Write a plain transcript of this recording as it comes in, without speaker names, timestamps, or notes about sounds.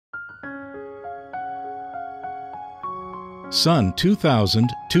SUN2000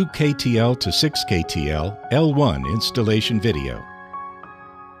 2KTL to 6KTL-L1 installation video.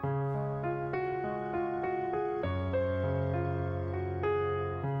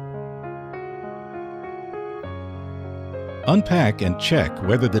 Unpack and check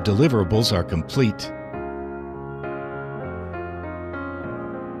whether the deliverables are complete.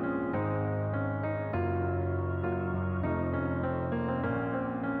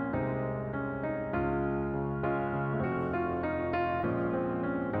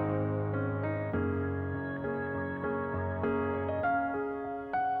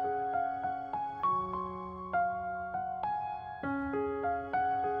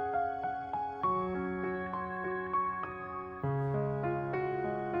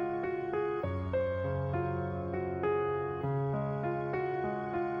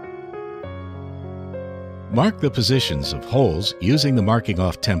 Mark the positions of holes using the marking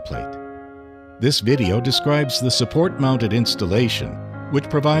off template. This video describes the support-mounted installation, which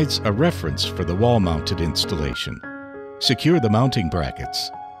provides a reference for the wall-mounted installation. Secure the mounting brackets.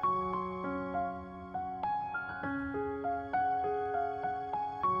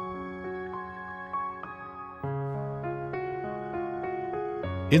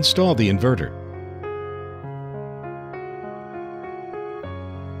 Install the inverter.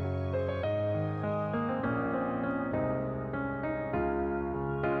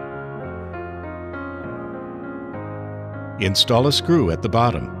 Install a screw at the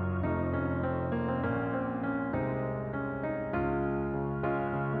bottom.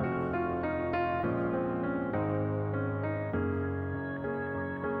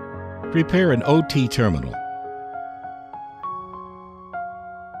 Prepare an OT terminal.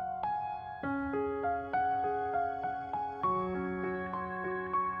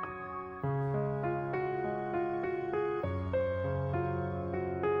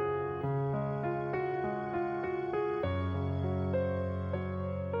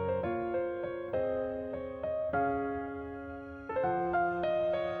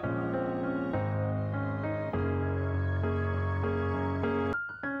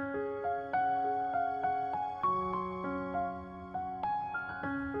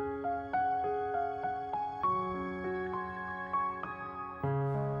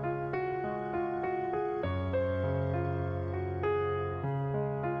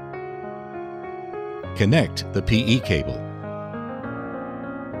 Connect the PE cable.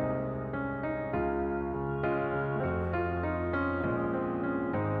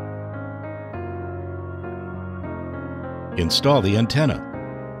 Install the antenna.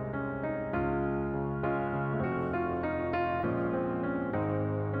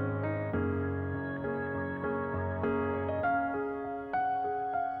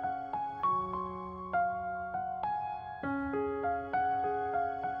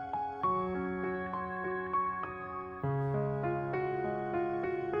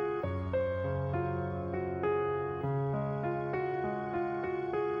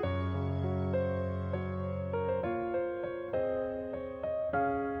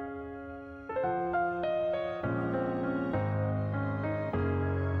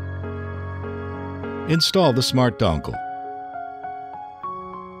 Install the smart dongle.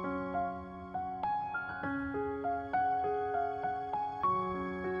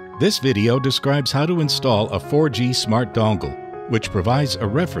 This video describes how to install a 4G smart dongle, which provides a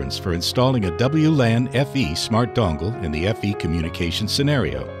reference for installing a WLAN FE smart dongle in the FE communication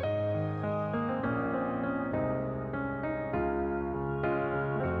scenario.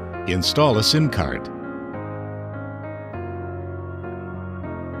 Install a SIM card.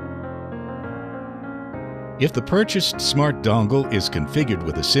 If the purchased smart dongle is configured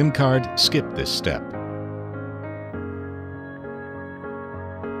with a SIM card, skip this step.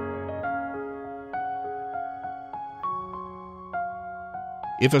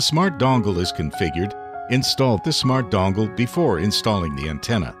 If a smart dongle is configured, install the smart dongle before installing the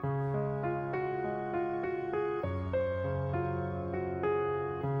antenna.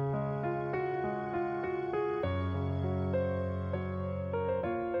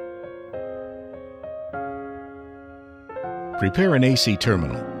 Prepare an AC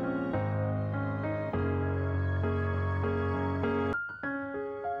terminal.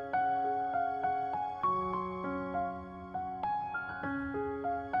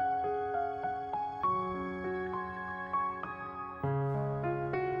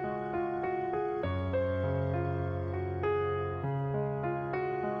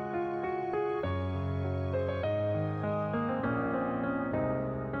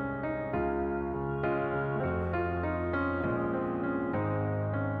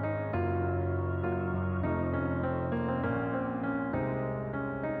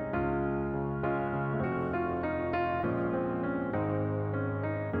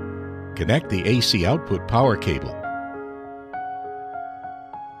 Connect the AC output power cable.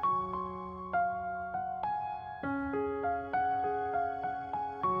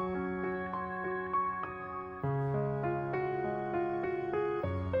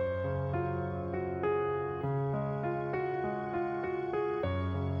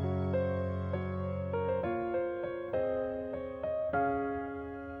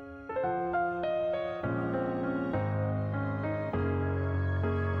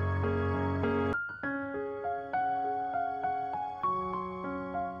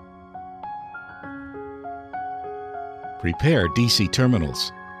 Prepare DC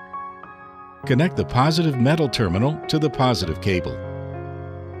terminals. Connect the positive metal terminal to the positive cable.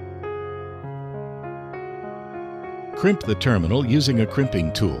 Crimp the terminal using a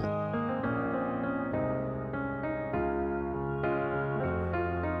crimping tool.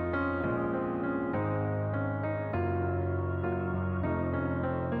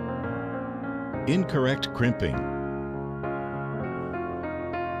 Incorrect crimping.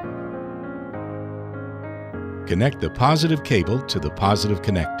 Connect the positive cable to the positive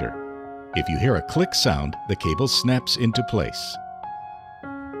connector. If you hear a click sound, the cable snaps into place.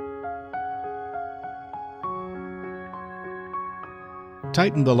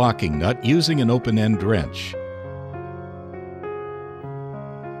 Tighten the locking nut using an open-end wrench.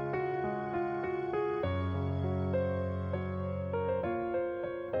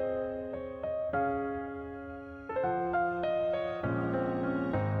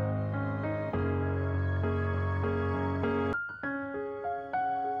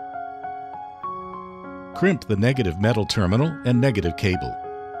 Crimp the negative metal terminal and negative cable.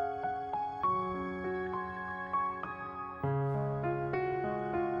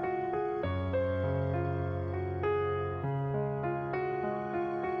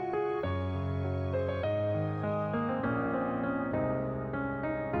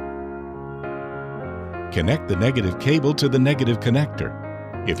 Connect the negative cable to the negative connector.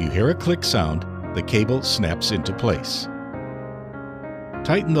 If you hear a click sound, the cable snaps into place.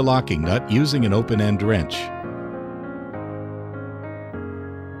 Tighten the locking nut using an open-end wrench.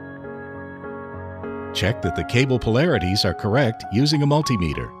 Check that the cable polarities are correct using a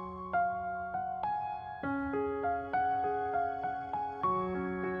multimeter.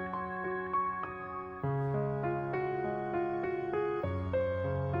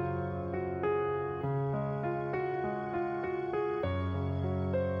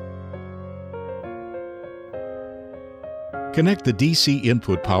 Connect the DC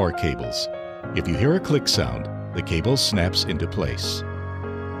input power cables. If you hear a click sound, the cable snaps into place.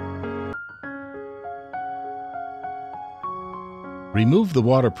 Remove the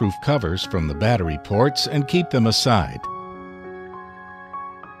waterproof covers from the battery ports and keep them aside.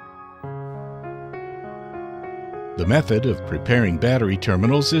 The method of preparing battery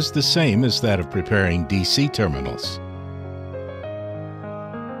terminals is the same as that of preparing DC terminals.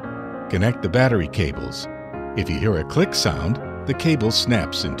 Connect the battery cables. If you hear a click sound, the cable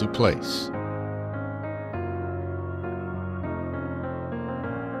snaps into place.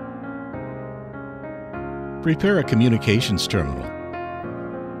 Prepare a communications terminal.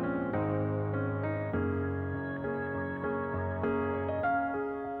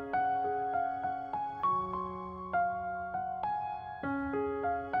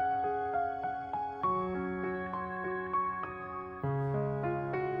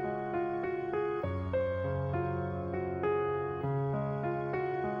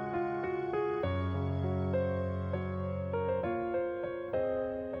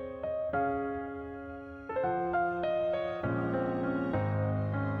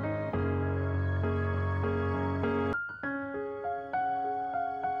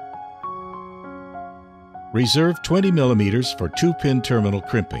 Reserve 20 mm for 2-pin terminal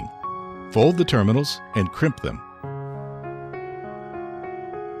crimping. Fold the terminals and crimp them.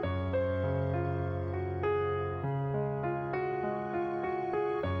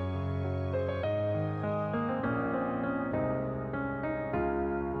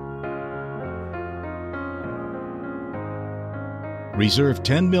 Reserve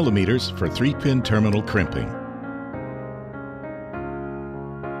 10 mm for 3-pin terminal crimping.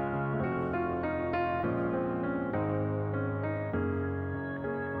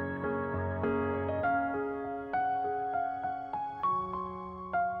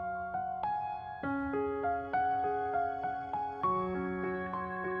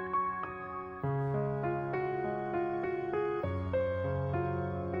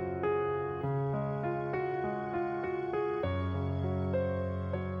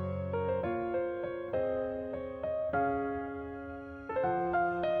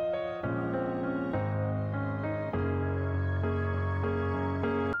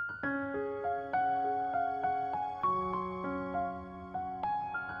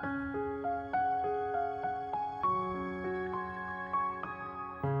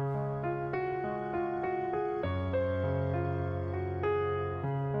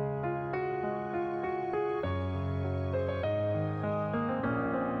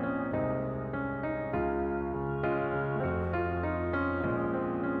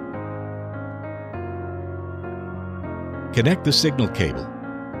 Connect the signal cable.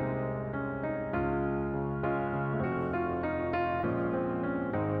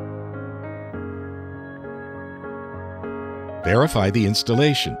 Verify the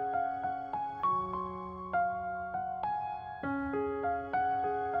installation.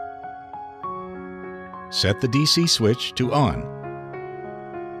 Set the DC switch to on.